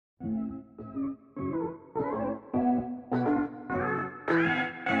Welcome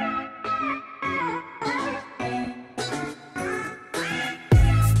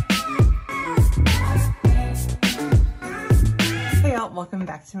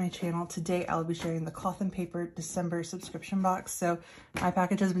back to my channel. Today I'll be sharing the Cloth and Paper December subscription box. So my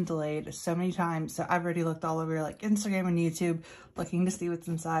package has been delayed so many times, so I've already looked all over like Instagram and YouTube looking to see what's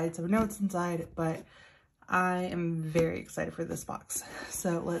inside. So I know what's inside, but I am very excited for this box.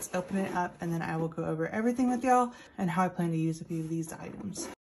 So let's open it up and then I will go over everything with y'all and how I plan to use a few of these items.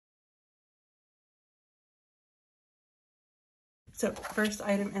 So first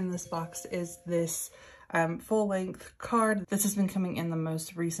item in this box is this full-length card. This has been coming in the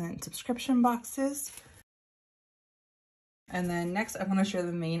most recent subscription boxes. And then next I want to share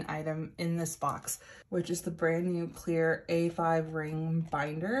the main item in this box, which is the brand new clear A5 ring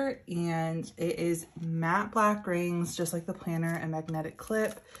binder. And it is matte black rings, just like the planner and magnetic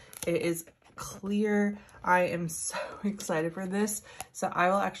clip. It is clear. I am so excited for this. So I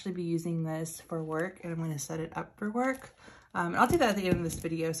will actually be using this for work, and I'm going to set it up for work. I'll do that at the end of this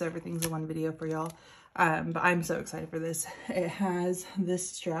video, so everything's in one video for y'all. But I'm so excited for this. It has this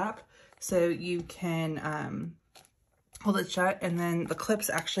strap, so you can hold it shut, and then the clips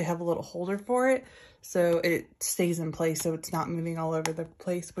actually have a little holder for it, so it stays in place, so it's not moving all over the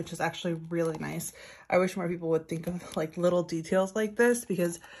place, which is actually really nice. I wish more people would think of like little details like this,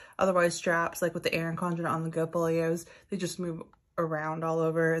 because otherwise straps, like with the Erin Condren On The Go folios, they just move around all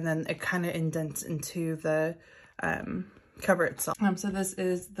over, and then it kind of indents into the cover itself. So this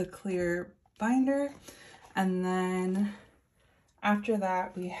is the clear binder, and then after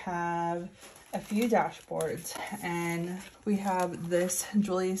that we have a few dashboards, and we have this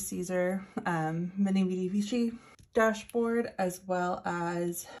Julius Caesar Mini Medici dashboard, as well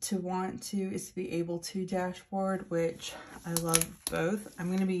as To Want To Is To Be Able To dashboard, which I love both. I'm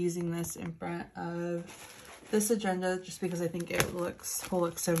going to be using this in front of this agenda just because I think it will look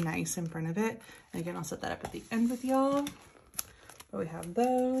so nice in front of it. And again, I'll set that up at the end with y'all. But we have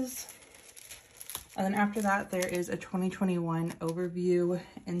those. And then after that, there is a 2021 overview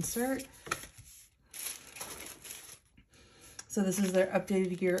insert. So this is their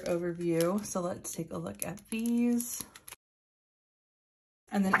updated year overview. So let's take a look at these.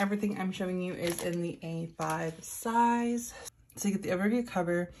 And then everything I'm showing you is in the A5 size. So you get the overview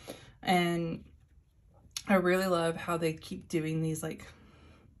cover, and I really love how they keep doing these like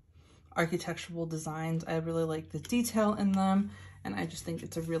architectural designs. I really like the detail in them, and I just think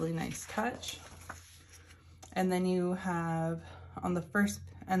it's a really nice touch. And then you have on the first,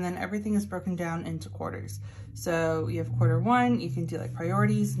 and then everything is broken down into quarters. So you have quarter one, you can do like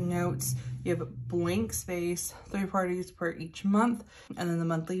priorities, notes, you have a blank space, 3 parties per each month, and then the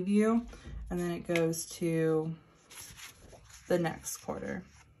monthly view, and then it goes to the next quarter.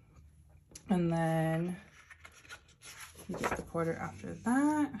 And then you get the quarter after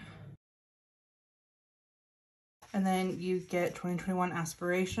that. And then you get 2021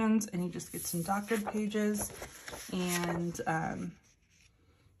 aspirations, and you just get some doctored pages and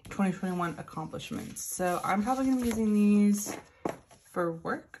 2021 accomplishments. So I'm probably going to be using these for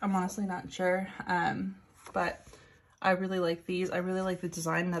work. I'm honestly not sure, but I really like these. I really like the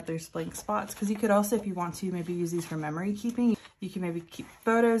design that there's blank spots, because you could also, if you want to, maybe use these for memory keeping. You can maybe keep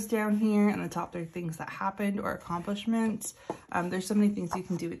photos down here, and the top there are things that happened or accomplishments. There's so many things you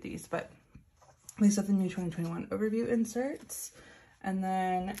can do with these, but these are the new 2021 overview inserts. And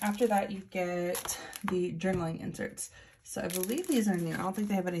then after that, you get the journaling inserts. So I believe these are new. I don't think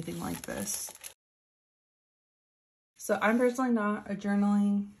they have anything like this. So I'm personally not a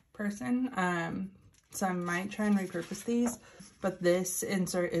journaling person, so I might try and repurpose these. But this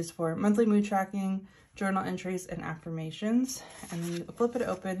insert is for monthly mood tracking, journal entries, and affirmations. And then you flip it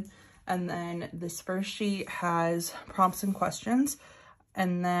open, and then this first sheet has prompts and questions.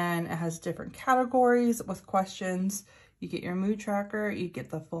 And then it has different categories with questions. You get your mood tracker, you get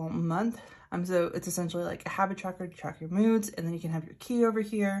the full month. So it's essentially like a habit tracker to track your moods, and then you can have your key over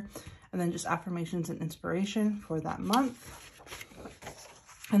here, and then just affirmations and inspiration for that month.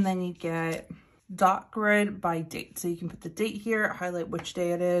 And then you get dot grid by date. So you can put the date here, highlight which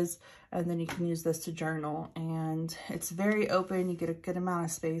day it is, and then you can use this to journal. And it's very open. You get a good amount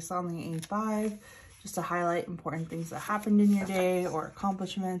of space on the A5 just to highlight important things that happened in your day, or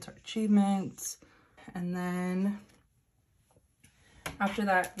accomplishments or achievements. And then after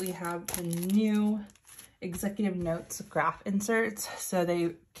that, we have the new executive notes graph inserts. So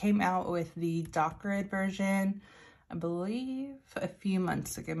they came out with the dot grid version, I believe a few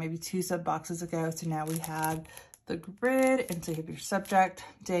months ago, maybe 2 sub boxes ago. So now we have the grid, and so you have your subject,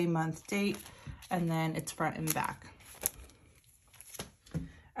 day, month, date, and then it's front and back.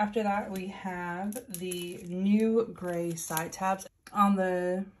 After that, we have the new gray side tabs. On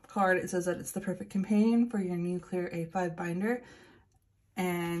the card, it says that it's the perfect companion for your new clear A5 binder.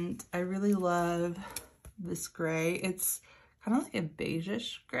 And I really love this gray. It's kind of like a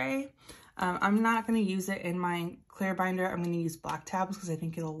beigeish gray. I'm not going to use it in my clear binder. I'm going to use black tabs because I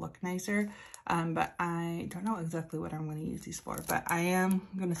think it'll look nicer. But I don't know exactly what I'm going to use these for. But I am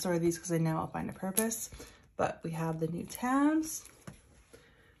going to store these because I know I'll find a purpose. But we have the new tabs.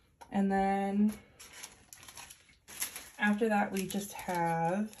 And then after that, we just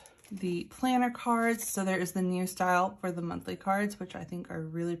have the planner cards. So there is the new style for the monthly cards, which I think are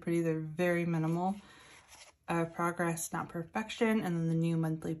really pretty. They're very minimal. Progress, not perfection. And then the new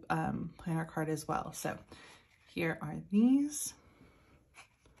monthly planner card as well. So here are these.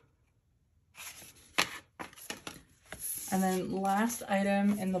 And then last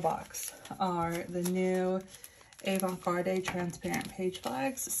item in the box are the new Avant-Garde transparent page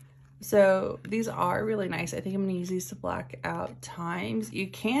flags. So these are really nice. I think I'm gonna use these to black out times. You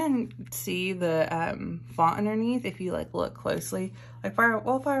can see the font underneath if you like look closely. Like far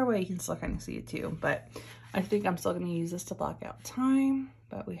away, you can still kind of see it too. But I think I'm still gonna use this to block out time.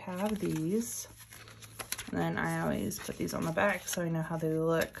 But we have these. And then I always put these on the back so I know how they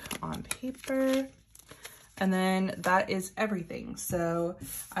look on paper. And then that is everything. So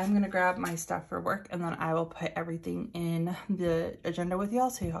I'm gonna grab my stuff for work and then I will put everything in the agenda with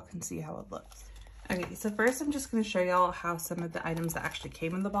y'all so y'all can see how it looks. Okay, so first I'm just gonna show y'all how some of the items that actually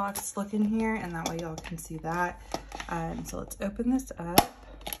came in the box look in here, and that way y'all can see that. So let's open this up.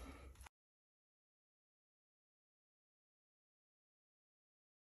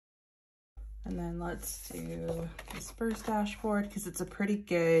 And then let's do this first dashboard because it's a pretty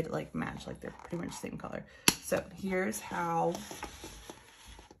good like match, like they're pretty much the same color. So here's how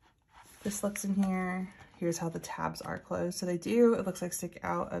this looks in here. Here's how the tabs are closed. So they do, it looks like, stick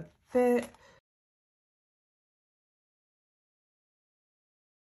out a bit.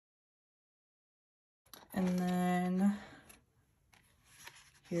 And then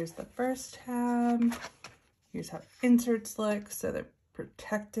here's the first tab. Here's how inserts look. So they're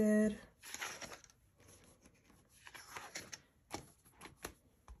protected.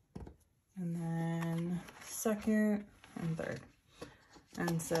 And then second and third.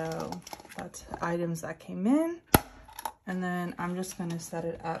 And so that's items that came in. And then I'm just gonna set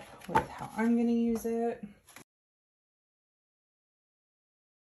it up with how I'm gonna use it.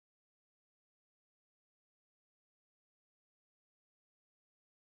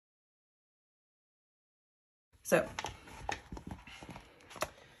 So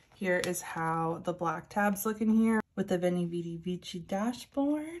here is how the black tabs look in here with the Veni Vidi Vici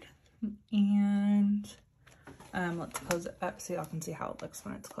dashboard. And let's close it up so y'all can see how it looks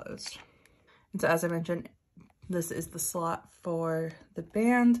when it's closed. And so as I mentioned, this is the slot for the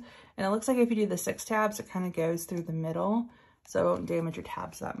band. And it looks like if you do the 6 tabs, it kind of goes through the middle, so it won't damage your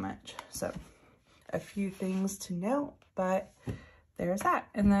tabs that much. So a few things to note, but there's that.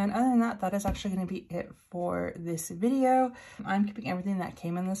 And then other than that, that is actually going to be it for this video. I'm keeping everything that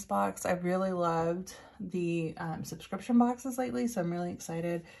came in this box. I really loved the subscription boxes lately, so I'm really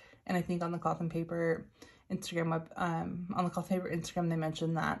excited. And I think on the Cloth and Paper Instagram Instagram, they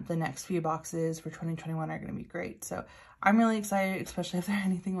mentioned that the next few boxes for 2021 are going to be great. So I'm really excited, especially if they're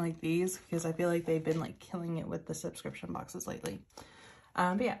anything like these, because I feel like they've been like killing it with the subscription boxes lately.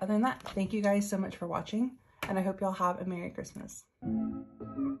 But yeah, other than that, thank you guys so much for watching, and I hope y'all have a Merry Christmas.